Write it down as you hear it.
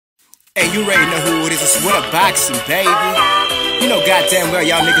Hey, you already know who it is. It's What a Boxing, baby. You know goddamn well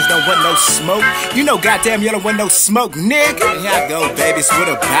y'all niggas don't want no smoke. You know goddamn y'all don't want no smoke, nigga. Here I go, baby. It's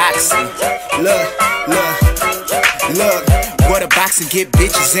What a Boxing. Look. What a Boxing get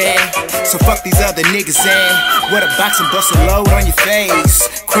bitches in. So fuck these other niggas in. What a Boxing bust a load on your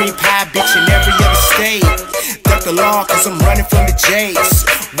face. Cream pie bitch in every other state. Duck the law cause I'm running from the J's.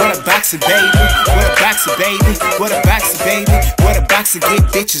 What a Boxing, baby. What a Boxing, baby. What a Boxing, baby. What a Boxing get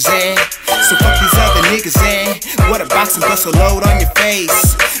bitches in. So fuck these other niggas in. What a Boxing bust a load on your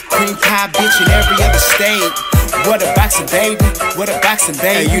face. Cream pie bitch in every other state. What a Boxing, baby. What a Boxing,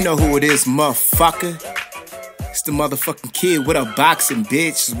 baby. Hey, you know who it is, motherfucker. It's the motherfucking kid. What a Boxing,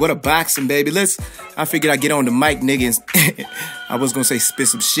 bitch. What a Boxing, baby. I figured I'd get on the mic, niggas. I was gonna say spit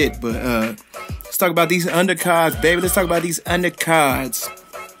some shit, but let's talk about these undercards, baby. Let's talk about these undercards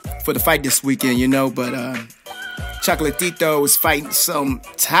for the fight this weekend, you know. But Chocolatito is fighting some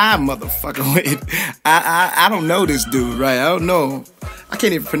Thai motherfucker with. I don't know this dude, right? I don't know. I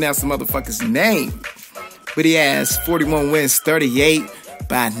can't even pronounce the motherfucker's name. But he has 41 wins, 38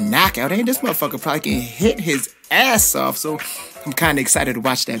 by knockout. Ain't this motherfucker probably can hit his ass off. So I'm kind of excited to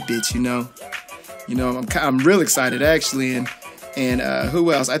watch that bitch, you know. I'm real excited actually. And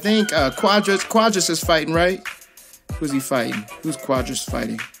who else? I think Quadras is fighting, right? Who's he fighting? Who's Quadras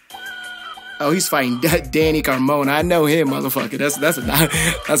fighting? Oh, he's fighting Danny Carmona. I know him, motherfucker.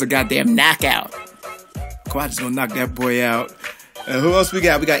 That's a goddamn knockout. Quadras gonna knock that boy out. Who else we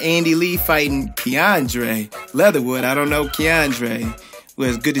got? We got Andy Lee fighting Keandre Leatherwood. I don't know Keandre. Well,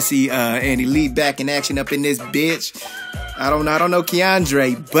 it's good to see Andy Lee back in action up in this bitch. I don't know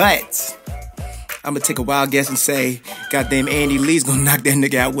Keandre, but I'm gonna take a wild guess and say, goddamn, Andy Lee's gonna knock that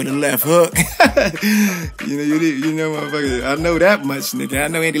nigga out with a left hook. you know, motherfucker. I know that much, nigga. I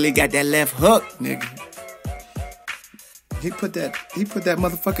know Andy Lee got that left hook, nigga. He put that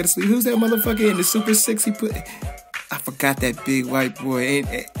motherfucker to sleep. Who's that motherfucker in the Super 6? I forgot that big white boy.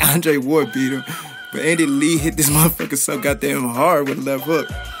 Andre Ward beat him. But Andy Lee hit this motherfucker so goddamn hard with a left hook.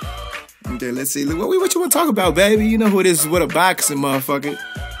 Okay, let's see. What you want to talk about, baby? You know who it is. What a Boxing, motherfucker.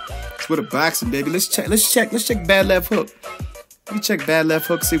 It's What a Boxing, baby. Let's check bad left hook. Let me check bad left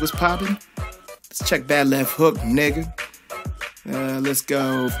hook, see what's popping. Let's check bad left hook, nigga. Let's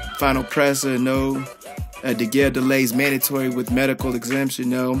go. Final presser, no. De Guerre delays mandatory with medical exemption,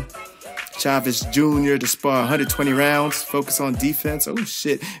 no. Chavez Jr. to spar 120 rounds. Focus on defense. Oh,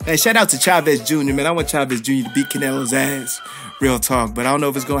 shit. Hey, shout out to Chavez Jr., man. I want Chavez Jr. to beat Canelo's ass. Real talk. But I don't know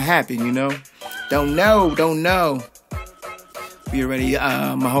if it's going to happen, you know? Don't know. We already,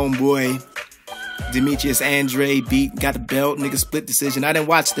 my homeboy, Demetrius Andre got the belt. Nigga split decision. I didn't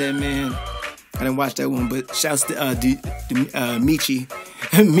watch that, man. I didn't watch that one. But shouts to Michi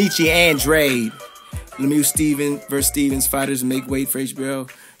Andre. Lemieux Stevens fighters make weight for HBO.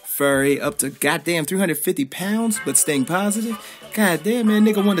 Furry up to goddamn 350 pounds, but staying positive. Goddamn, man,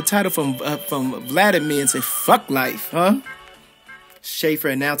 nigga won the title from Vladimir and say fuck life, huh? Schaefer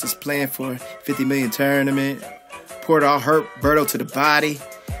announces plan for 50 million tournament. Porter hurt Berto to the body.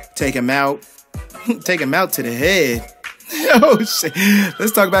 Take him out to the head. Oh shit!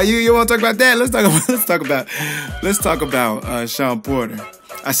 Let's talk about you. You want to talk about that? Let's talk about Sean Porter.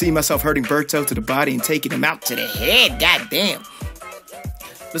 I see myself hurting Berto to the body and taking him out to the head. Goddamn.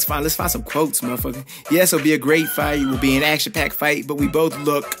 Let's find some quotes, motherfucker. Yes, it'll be a great fight. It will be an action-packed fight, but we both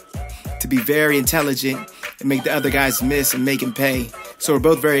look to be very intelligent and make the other guys miss and make him pay. So we're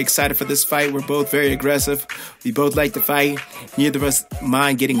both very excited for this fight. We're both very aggressive. We both like to fight. Neither of us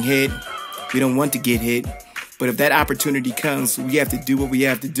mind getting hit. We don't want to get hit. But if that opportunity comes, we have to do what we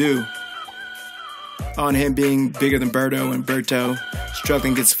have to do. On him being bigger than Berto and Berto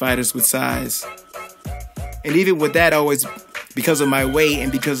struggling against fighters with size. And even with that, always because of my weight and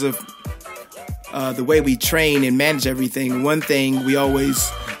because of the way we train and manage everything, one thing we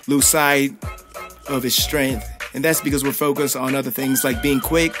always lose sight of is strength. And that's because we're focused on other things like being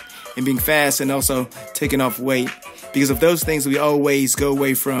quick and being fast and also taking off weight. Because of those things we always go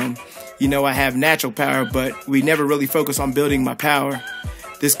away from. You know, I have natural power, but we never really focus on building my power.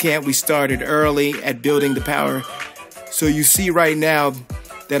 This camp, we started early at building the power. So you see right now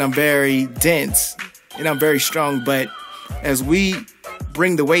that I'm very dense and I'm very strong, but as we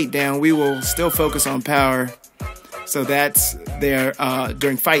bring the weight down, we will still focus on power. So that's there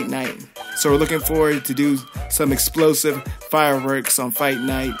during fight night. So we're looking forward to do some explosive fireworks on fight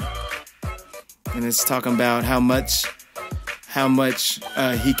night. And it's talking about how much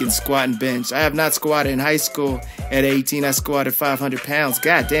he can squat and bench. I have not squatted in high school. At 18, I squatted 500 pounds.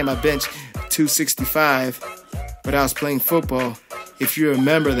 God damn, I benched 265. But I was playing football. If you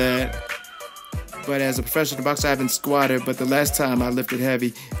remember that. But as a professional boxer, I haven't squatted. But the last time I lifted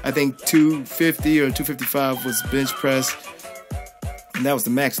heavy, I think 250 or 255 was bench press. And that was the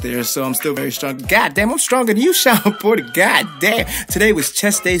max there, so I'm still very strong. God damn, I'm stronger than you, Sean Porter. God damn. Today was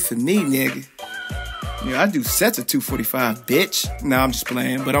chest day for me, nigga. Yeah, I do sets of 245, bitch. Nah, I'm just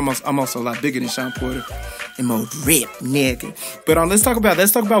playing, but I'm also a lot bigger than Sean Porter. And more rip, nigga. But let's talk about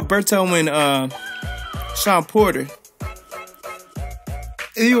Berto and Sean Porter.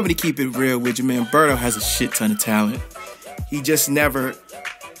 If you want me to keep it real with you, man, Berto has a shit ton of talent. He just never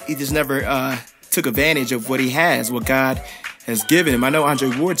took advantage of what he has, what God has given him. I know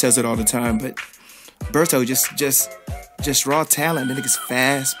Andre Ward says it all the time, but Berto just raw talent. The nigga's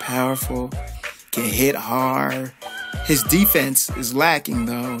fast, powerful, can hit hard. His defense is lacking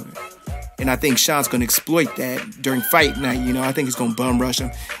though, and I think Sean's gonna exploit that during fight night. You know, I think he's gonna bum rush him.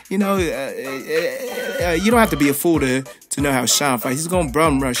 You know, you don't have to be a fool to know how Sean fights. He's gonna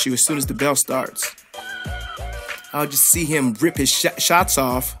bum rush you as soon as the bell starts. I'll just see him rip his shots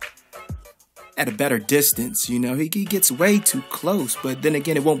off at a better distance. You know, he gets way too close. But then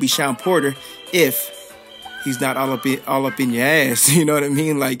again, it won't be Sean Porter if he's not all up in your ass. You know what I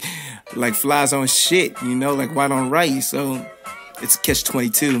mean? Like flies on shit. You know, like white on rice. So it's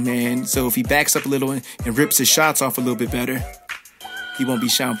catch-22, man. So if he backs up a little and rips his shots off a little bit better, he won't be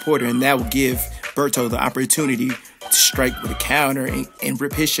Sean Porter, and that will give Berto the opportunity to strike with a counter and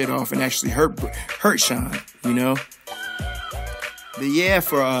rip his shit off and actually hurt Sean. You know. But yeah,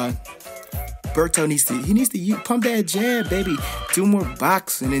 for Berto needs to pump that jab, baby. Do more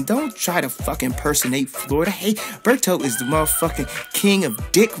boxing and don't try to fucking impersonate Floyd. Hey, Berto is the motherfucking king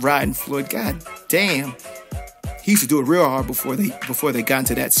of dick riding, Floyd. God damn. He used to do it real hard before they got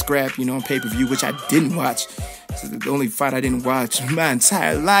into that scrap, you know, on pay-per-view, which I didn't watch. It's the only fight I didn't watch my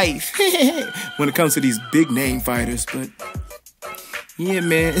entire life when it comes to these big name fighters. But yeah,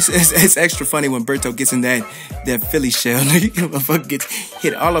 man, it's extra funny when Berto gets in that Philly shell. Motherfucker gets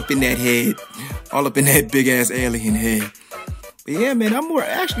hit all up in that head, all up in that big ass alien head. But yeah, man,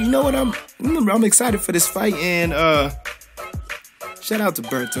 you know what? I'm excited for this fight, and shout out to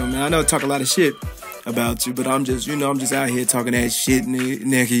Berto, man. I know I talk a lot of shit about you, but I'm just out here talking that shit,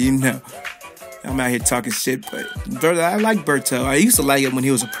 nigga, you know. I'm out here talking shit, but I like Berto. I used to like him when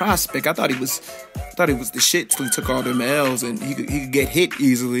he was a prospect. I thought he was the shit till he took all them L's and he could get hit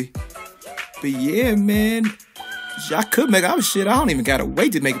easily. But yeah, man, I don't even gotta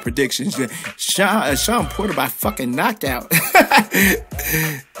wait to make predictions. Sean Porter by fucking knockout.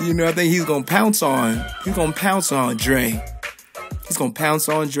 You know, I think he's gonna pounce on Dre. He's gonna pounce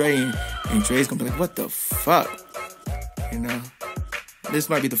on Dre, and Dre's gonna be like, what the fuck? You know? This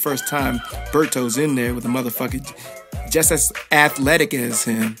might be the first time Berto's in there with a motherfucker just as athletic as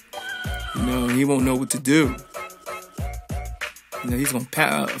him. You know, he won't know what to do. You know, he's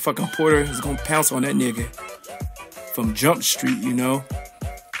gonna fucking Porter is gonna pounce on that nigga from Jump Street, you know,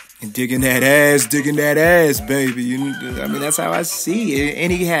 and digging that ass, baby. You know, I mean, that's how I see it. And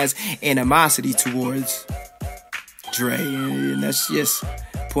he has animosity towards Dre, and that's just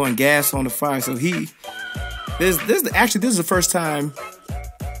pouring gas on the fire. So this is the first time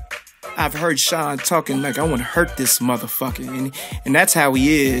I've heard Sean talking like, I want to hurt this motherfucker, and that's how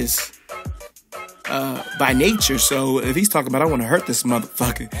he is by nature. So if he's talking about I want to hurt this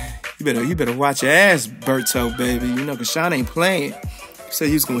motherfucker, you better watch your ass, Berto, baby. You know, because Sean ain't playing. He said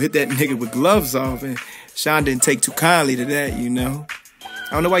he was gonna hit that nigga with gloves off, and Sean didn't take too kindly to that. You know,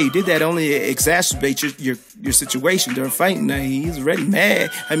 I don't know why you did that. Only exacerbate your situation during fighting night. He's already mad.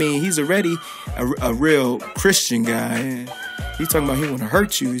 I mean, he's already a real Christian guy. And he's talking about he want to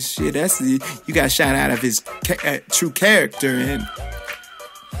hurt you. Shit, you got shot out of his true character, and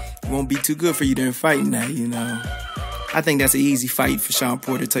it won't be too good for you during fighting night. You know, I think that's an easy fight for Sean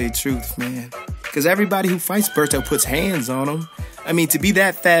Porter, to tell you the truth, man. Because everybody who fights Berto puts hands on him. I mean, to be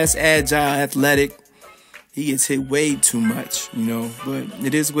that fast, agile, athletic, he gets hit way too much, you know. But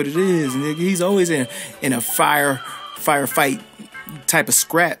it is what it is. And he's always in a firefight type of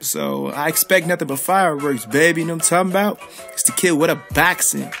scrap. So I expect nothing but fireworks, baby. You know what I'm talking about? It's to kill. What a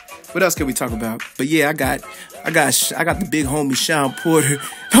boxing. What else can we talk about? But yeah, I got the big homie Sean Porter.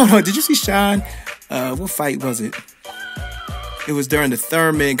 Hold on, did you see Sean? What fight was it? It was during the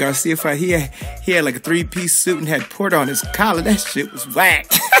Thurman Garcia fight. He had like a 3-piece suit and had Porter on his collar. That shit was whack.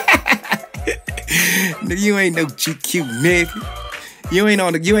 Nigga, you ain't no GQ, nigga. You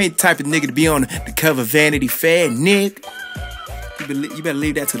ain't type of nigga to be on the cover of Vanity Fair, Nick. You better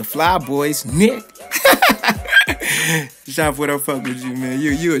leave that to the fly boys, Nick. Sean Porter, I fuck with you, man.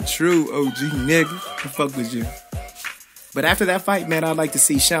 You a true OG nigga. I fuck with you. But after that fight, man, I'd like to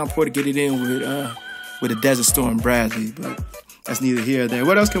see Sean Porter get it in with a Desert Storm Bradley. But That's neither here or there.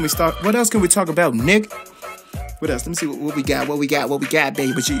 What else can we start? What else can we talk about, Nick? What else? Let me see what we got. What we got,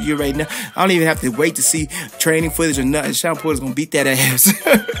 baby. But you right now, I don't even have to wait to see training footage or nothing. Sean Porter's gonna beat that ass.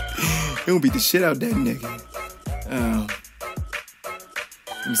 He gonna beat the shit out of that nigga.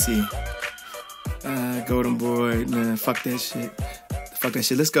 Let me see. Golden Boy. Nah, fuck that shit. Fuck that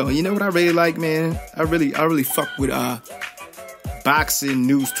shit. Let's go. You know what I really like, man? I really fuck with Boxing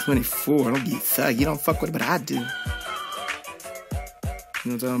News 24. I don't get thug. You don't fuck with it, but I do.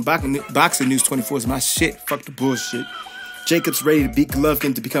 You know what I'm talking? Boxing News 24 is my shit. Fuck the bullshit. Jacobs ready to beat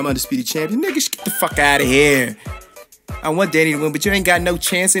Golovkin to become undisputed champion. Nigga, get the fuck out of here. I want Danny to win, but you ain't got no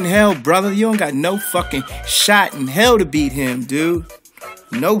chance in hell, brother. You don't got no fucking shot in hell to beat him, dude.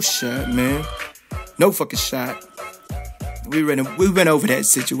 No shot, man. No fucking shot. We went over that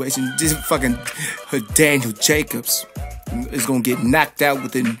situation. This fucking Daniel Jacobs is gonna get knocked out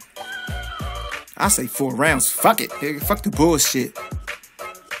within, I say 4 rounds. Fuck it, nigga. Fuck the bullshit.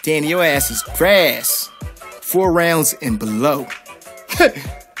 Danny, your ass is grass. 4 rounds and below.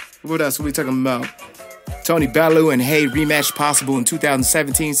 What else are we talking about? Tony Bellew and Hay rematch possible in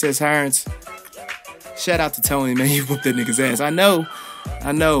 2017, says Hearns. Shout out to Tony, man. He whooped that nigga's ass. I know.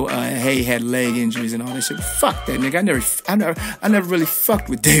 Hay had leg injuries and all that shit. Fuck that nigga. I never really fucked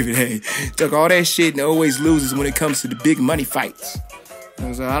with David Hay. Took all that shit and always loses when it comes to the big money fights.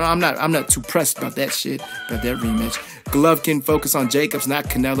 So I'm not too pressed about that shit, about that rematch. Golovkin focus on Jacobs, not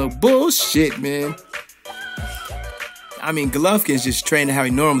Canelo. Bullshit, man. I mean, Golovkin's just training how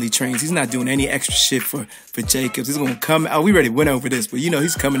he normally trains. He's not doing any extra shit for Jacobs. He's gonna come out. We already went over this, but you know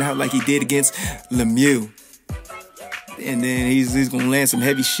he's coming out like he did against Lemieux. And then he's gonna land some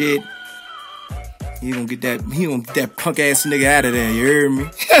heavy shit. He gonna get that punk ass nigga out of there. You heard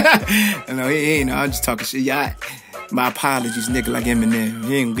me? No, he ain't. No, I'm just talking shit. Yeah, my apologies, nigga, like Eminem.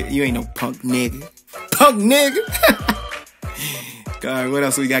 You ain't no punk nigga. Punk nigga. God, what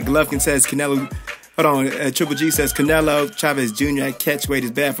else we got? Golovkin says Canelo. Hold on. Triple G says Canelo Chavez Jr. at catchweight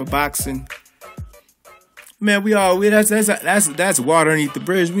is bad for boxing. Man, that's water underneath the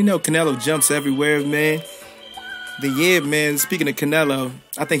bridge. We know Canelo jumps everywhere, man. But yeah, man, speaking of Canelo,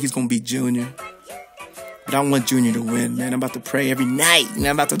 I think he's going to beat Junior. But I want Junior to win, man. I'm about to pray every night. And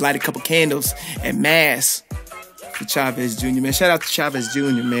I'm about to light a couple candles at Mass for Chavez Jr., man. Shout out to Chavez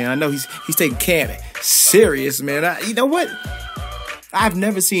Jr., man. I know he's taking care of it. Serious, man. You know what? I've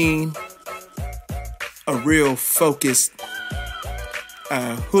never seen a real focused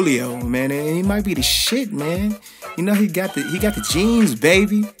Julio, man. And he might be the shit, man. You know, he got the genes,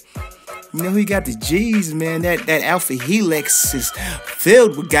 baby. You know, he got the G's, man. That Alpha Helix is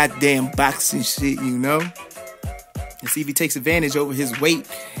filled with goddamn boxing shit, you know? And see if he takes advantage over his weight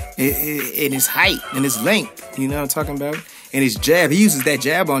and his height and his length, you know what I'm talking about? And his jab. He uses that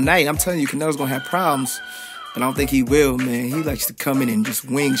jab all night. I'm telling you, Canelo's gonna have problems. But I don't think he will, man. He likes to come in and just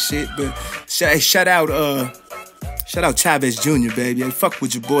wing shit. But shout out Chavez Jr., baby. Hey, fuck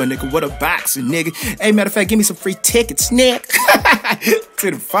with your boy, nigga. What a boxing, nigga. Hey, matter of fact, give me some free tickets, Nick.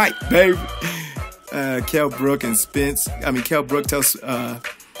 To the fight, baby. Kell Brook and Spence. Kell Brook tells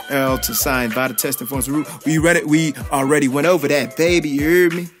Earl to sign vital testing forms. We read it. We already went over that, baby. You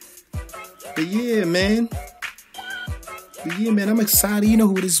heard me? But yeah, man. I'm excited. You know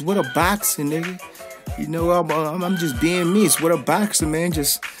who it is? What a boxing, nigga. You know, I'm just being me. It's what a boxer, man.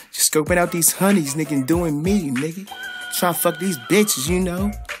 Just scoping out these honeys, nigga, and doing me, nigga. Trying to fuck these bitches, you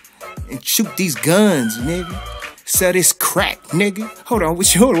know, and shoot these guns, nigga. Sell this crack, nigga. Hold on,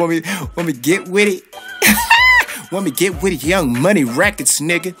 what you want me to get with it? Want me to get with it? Young Money Records,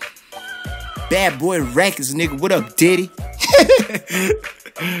 nigga. Bad Boy Records, nigga. What up, Diddy?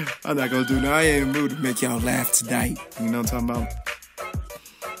 I'm not gonna do that. I ain't in the mood to make y'all laugh tonight. You know what I'm talking about?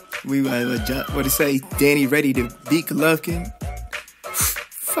 We what it say? Danny ready to beat Golovkin?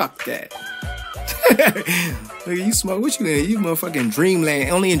 Fuck that. Look, you smoke. What you in? You motherfucking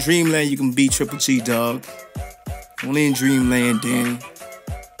dreamland. Only in dreamland you can beat Triple G, dog. Only in dreamland, Danny.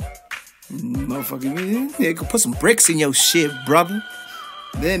 Motherfucking, yeah, go put some bricks in your shit, brother.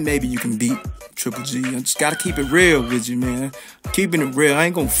 Then maybe you can beat Triple G. I just gotta keep it real with you, man. Keeping it real. I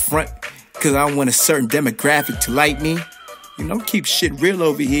ain't gonna front because I want a certain demographic to like me. You know, keep shit real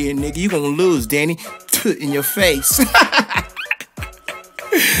over here, nigga. You gonna lose, Danny. In your face.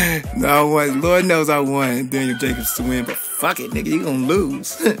 No, I want. Lord knows I want Daniel Jacobs to win, but fuck it, nigga. You gonna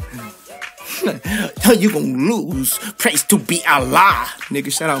lose. You gonna lose. Praise to be Allah,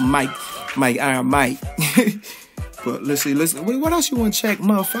 nigga. Shout out Mike, Iron Mike. But listen. What else you want to check,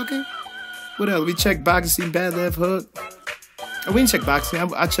 motherfucker? What else? We check boxing, bad left hook. Oh, we didn't check boxing.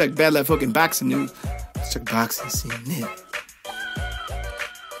 I checked bad left hook and boxing news. Let's check boxing, see nigga.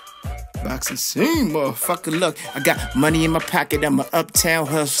 boxing scene, motherfucker. Look, I got money in my pocket. I'm an uptown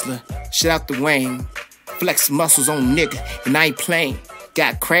hustler. Shout out to Wayne. Flex muscles on nigga, and I ain't playing.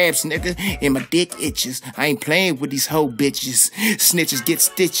 Got crabs, nigga, and my dick itches. I ain't playing with these hoe bitches. Snitches get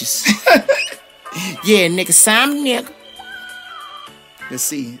stitches. Yeah, nigga, Sam, nigga. Let's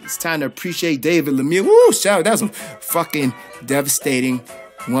see. It's time to appreciate David Lemieux. Woo, shout out. That was a fucking devastating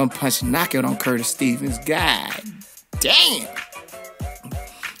one-punch knockout on Curtis Stevens. God damn.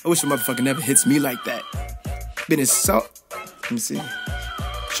 I wish a motherfucker never hits me like that. Been insult. Let me see.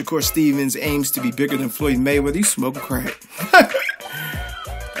 Shakur Stevens aims to be bigger than Floyd Mayweather. You smoking crack.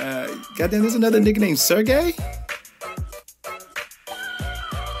 Goddamn, there's another nigga named Sergey.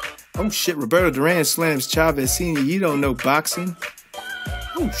 Oh shit, Roberto Duran slams Chavez Sr. You don't know boxing.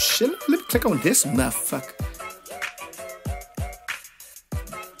 Oh shit, let me click on this motherfucker.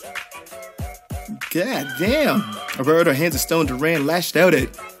 God damn. Roberto hands a stone. Duran lashed out at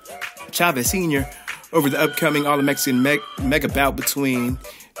Chavez Sr. over the upcoming All-Mexican mega bout between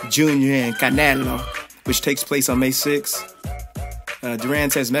Junior and Canelo, which takes place on May 6th. Duran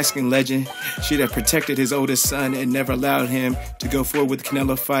says Mexican legend should have protected his oldest son and never allowed him to go forward with the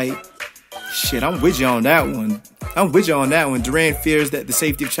Canelo fight. Shit, I'm with you on that one. Duran fears that the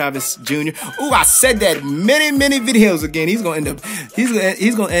safety of Chavez Jr. Oh, I said that many videos again. He's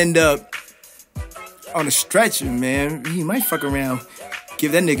gonna end up on a stretcher, man. He might fuck around,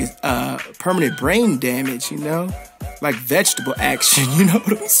 give that nigga permanent brain damage, you know, like vegetable action. You know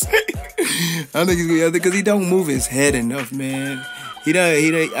what I'm saying? I think he's gonna be other because he don't move his head enough, man. He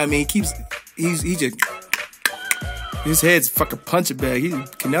don't. I mean, he just his head's fucking punching bag.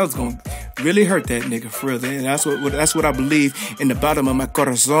 Canelo's gonna really hurt that nigga for real. And that's what I believe in the bottom of my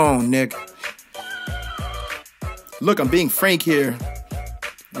corazon, nigga. Look, I'm being frank here.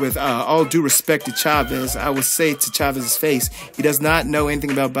 With all due respect to Chavez, I would say to Chavez's face, he does not know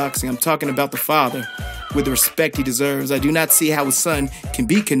anything about boxing. I'm talking about the father. With the respect he deserves, I do not see how his son can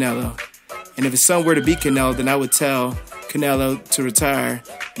beat Canelo. And if his son were to beat Canelo, then I would tell Canelo to retire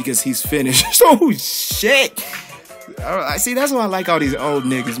because he's finished. Oh, shit. I see, that's why I like all these old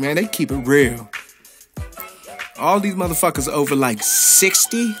niggas, man. They keep it real. All these motherfuckers over like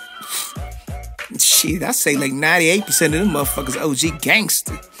 60. Shit, I say like 98% of them motherfuckers OG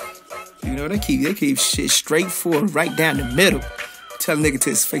gangster. You know, they keep shit straight forward, right down the middle. Tell a nigga to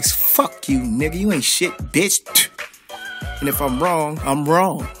his face, fuck you, nigga. You ain't shit, bitch. And if I'm wrong, I'm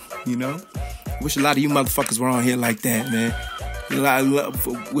wrong. You know? Wish a lot of you motherfuckers were on here like that, man. With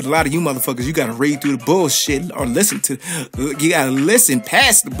a lot of you motherfuckers, you gotta read through the bullshit or you gotta listen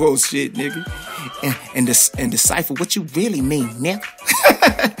past the bullshit, nigga. And decipher what you really mean, nigga.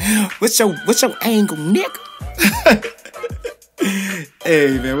 What's your angle, nigga?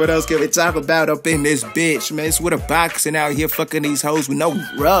 Hey, man, what else can we talk about up in this bitch, man? It's with a boxing out here fucking these hoes with no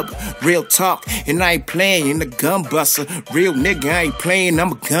rub. Real talk, and I ain't playing the gun buster. Real nigga, I ain't playing,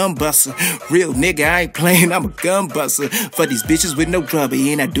 I'm a gun buster. Real nigga, I ain't playing, I'm a gun buster. For these bitches with no rubber,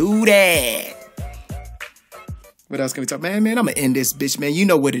 and I do that. What else can we talk? Man, I'ma end this bitch, man. You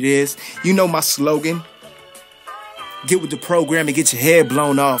know what it is. You know my slogan. Get with the program and get your head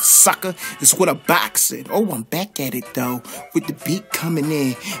blown off, sucker. It's what a boxing. Oh, I'm back at it, though. With the beat coming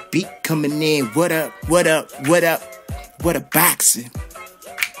in. What up, what up, what up? What a boxing.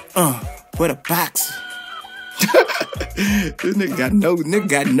 What a boxing. This nigga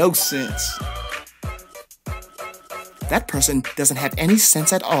got no sense. That person doesn't have any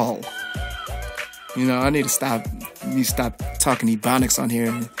sense at all. You know, I need to stop talking Ebonics on here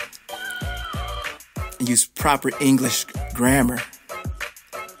and use proper English grammar.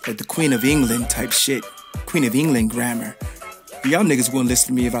 Like the Queen of England type shit. Queen of England grammar. Y'all niggas won't listen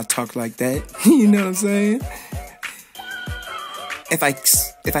to me if I talk like that. You know what I'm saying? If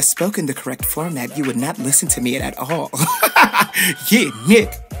I spoke in the correct format, you would not listen to me at all. Yeah,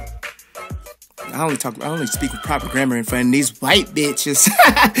 Nick. I only speak with proper grammar in front of these white bitches.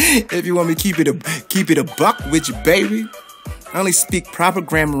 If you want me to keep it a buck with you, baby. I only speak proper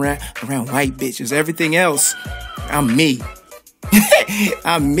grammar around white bitches. Everything else, I'm me.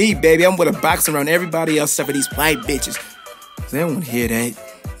 I'm me, baby. I'm with a box around everybody else except for these white bitches. They don't want to hear that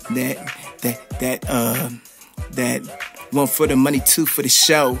 1 for the money, 2 for the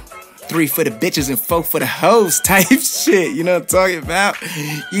show, 3 for the bitches, and 4 for the hoes type shit. You know what I'm talking about?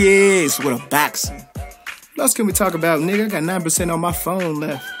 Yes, with a boxing. What else can we talk about, nigga? I got 9% on my phone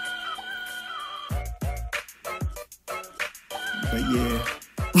left. But yeah.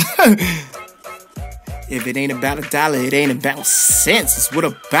 If it ain't about $1, it ain't about cents. It's what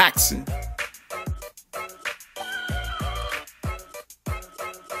a boxing.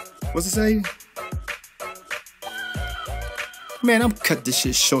 What's it say? Man, I'm cut this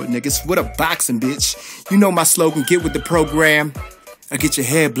shit short, niggas. What a boxing, bitch. You know my slogan, get with the program or get your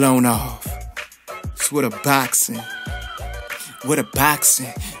head blown off. It's what a boxing. What a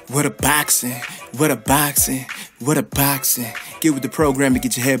boxing. What a boxing. What a boxing. What a boxing. Get with the program to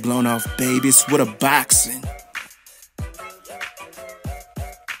get your head blown off, baby. It's what a boxing.